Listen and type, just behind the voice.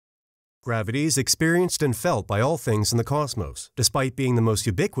Gravity is experienced and felt by all things in the cosmos. Despite being the most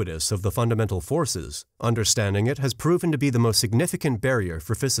ubiquitous of the fundamental forces, understanding it has proven to be the most significant barrier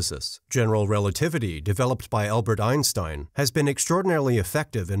for physicists. General relativity, developed by Albert Einstein, has been extraordinarily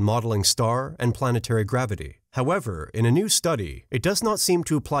effective in modeling star and planetary gravity. However, in a new study, it does not seem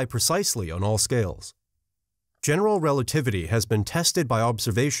to apply precisely on all scales. General relativity has been tested by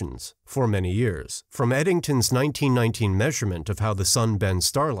observations for many years, from Eddington's 1919 measurement of how the sun bends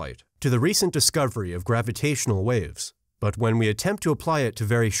starlight to the recent discovery of gravitational waves. But when we attempt to apply it to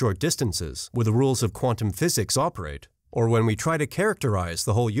very short distances, where the rules of quantum physics operate, or when we try to characterize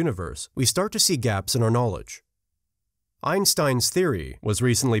the whole universe, we start to see gaps in our knowledge. Einstein's theory was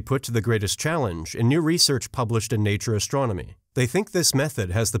recently put to the greatest challenge in new research published in Nature Astronomy. They think this method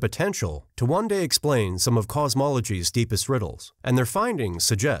has the potential to one day explain some of cosmology's deepest riddles, and their findings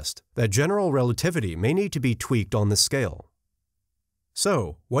suggest that general relativity may need to be tweaked on this scale.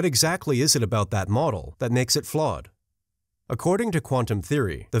 So, what exactly is it about that model that makes it flawed? According to quantum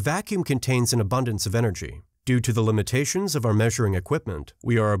theory, the vacuum contains an abundance of energy. Due to the limitations of our measuring equipment,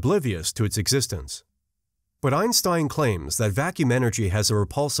 we are oblivious to its existence. But Einstein claims that vacuum energy has a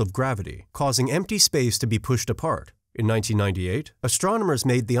repulsive gravity, causing empty space to be pushed apart. In 1998, astronomers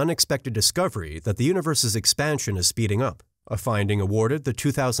made the unexpected discovery that the universe's expansion is speeding up, a finding awarded the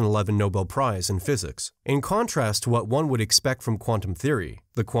 2011 Nobel Prize in Physics. In contrast to what one would expect from quantum theory,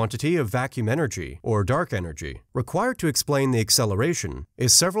 the quantity of vacuum energy, or dark energy, required to explain the acceleration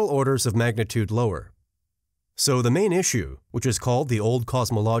is several orders of magnitude lower. So the main issue, which is called the old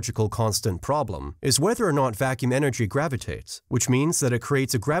cosmological constant problem, is whether or not vacuum energy gravitates, which means that it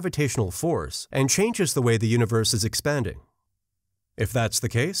creates a gravitational force and changes the way the universe is expanding. If that's the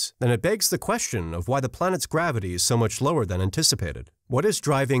case, then it begs the question of why the planet's gravity is so much lower than anticipated. What is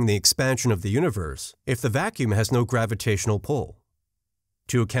driving the expansion of the universe if the vacuum has no gravitational pull?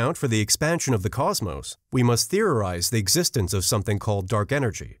 To account for the expansion of the cosmos, we must theorize the existence of something called dark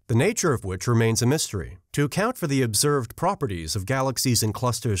energy, the nature of which remains a mystery. To account for the observed properties of galaxies and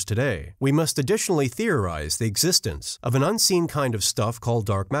clusters today, we must additionally theorize the existence of an unseen kind of stuff called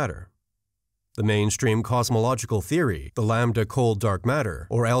dark matter. The mainstream cosmological theory, the lambda cold dark matter,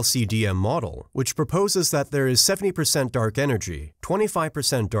 or LCDM model, which proposes that there is 70% dark energy,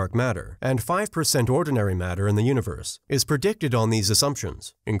 25% dark matter, and 5% ordinary matter in the universe, is predicted on these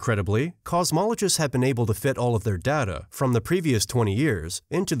assumptions. Incredibly, cosmologists have been able to fit all of their data from the previous 20 years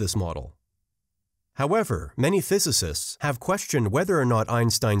into this model. However, many physicists have questioned whether or not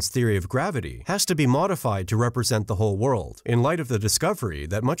Einstein's theory of gravity has to be modified to represent the whole world, in light of the discovery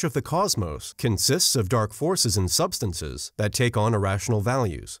that much of the cosmos consists of dark forces and substances that take on irrational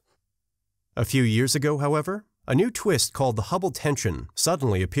values. A few years ago, however, a new twist called the Hubble tension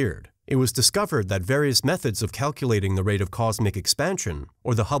suddenly appeared. It was discovered that various methods of calculating the rate of cosmic expansion,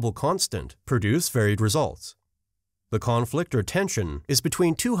 or the Hubble constant, produce varied results. The conflict or tension is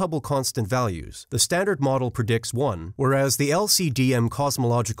between two Hubble constant values. The standard model predicts 1, whereas the LCDM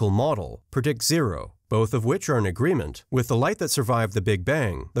cosmological model predicts 0, both of which are in agreement with the light that survived the Big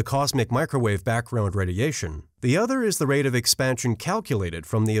Bang, the cosmic microwave background radiation. The other is the rate of expansion calculated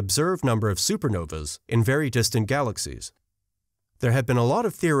from the observed number of supernovas in very distant galaxies. There have been a lot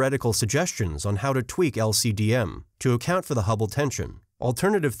of theoretical suggestions on how to tweak LCDM to account for the Hubble tension.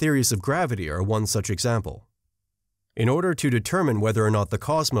 Alternative theories of gravity are one such example. In order to determine whether or not the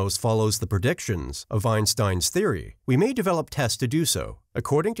cosmos follows the predictions of Einstein's theory, we may develop tests to do so.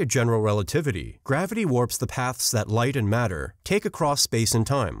 According to general relativity, gravity warps the paths that light and matter take across space and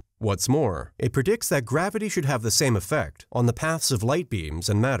time. What's more, it predicts that gravity should have the same effect on the paths of light beams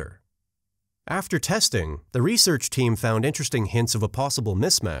and matter. After testing, the research team found interesting hints of a possible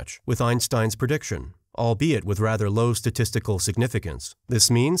mismatch with Einstein's prediction, albeit with rather low statistical significance. This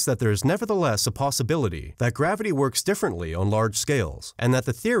means that there is nevertheless a possibility that gravity works differently on large scales, and that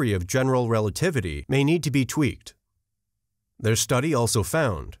the theory of general relativity may need to be tweaked. Their study also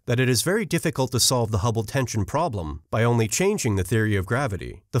found that it is very difficult to solve the Hubble tension problem by only changing the theory of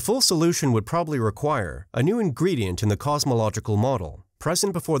gravity. The full solution would probably require a new ingredient in the cosmological model,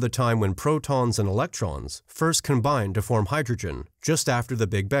 present before the time when protons and electrons first combined to form hydrogen just after the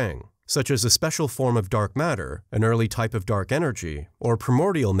Big Bang, such as a special form of dark matter, an early type of dark energy, or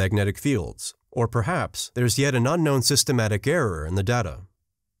primordial magnetic fields. Or perhaps there's yet an unknown systematic error in the data.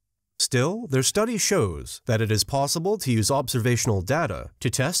 Still, their study shows that it is possible to use observational data to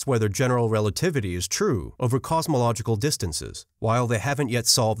test whether general relativity is true over cosmological distances. While they haven't yet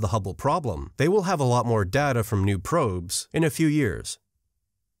solved the Hubble problem, they will have a lot more data from new probes in a few years.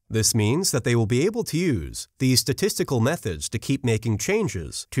 This means that they will be able to use these statistical methods to keep making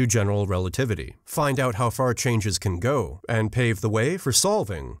changes to general relativity, find out how far changes can go, and pave the way for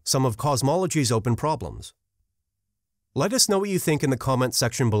solving some of cosmology's open problems. Let us know what you think in the comments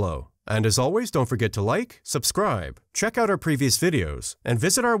section below. And as always, don't forget to like, subscribe, check out our previous videos, and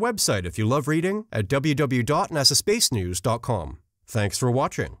visit our website if you love reading at www.nasaspacenews.com. Thanks for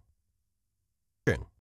watching.